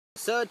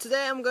So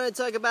today I'm going to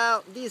talk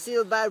about this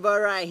little bad boy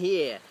right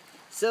here.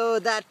 So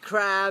that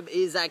crab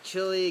is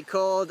actually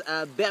called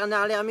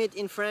Bernard Hermit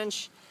in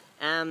French.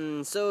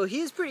 So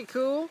he's pretty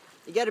cool.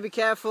 You gotta be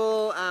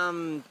careful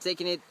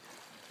taking it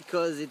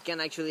because it can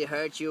actually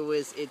hurt you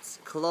with its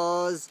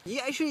claws.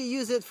 You actually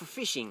use it for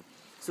fishing.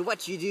 So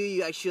what you do,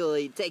 you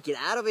actually take it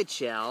out of its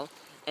shell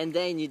and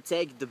then you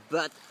take the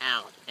butt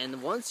out.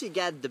 And once you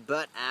get the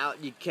butt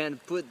out, you can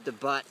put the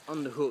butt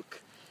on the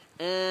hook.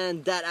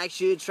 And that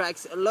actually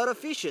attracts a lot of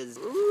fishes.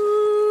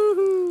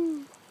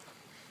 Woo-hoo.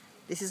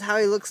 This is how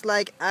it looks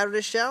like out of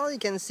the shell. You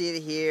can see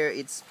it here,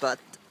 its butt.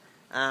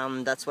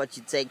 That's what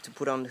you take to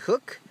put on the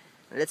hook.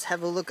 Let's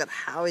have a look at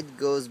how it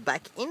goes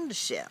back in the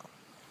shell.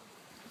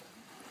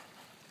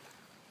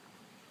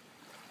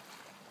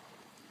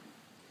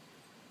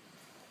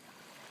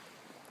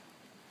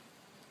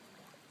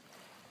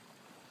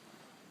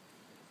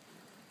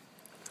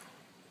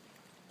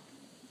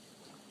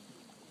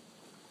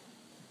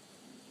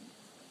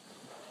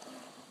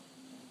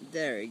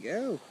 There we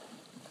go.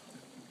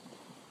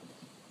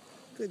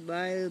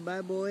 Goodbye,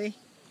 bye boy.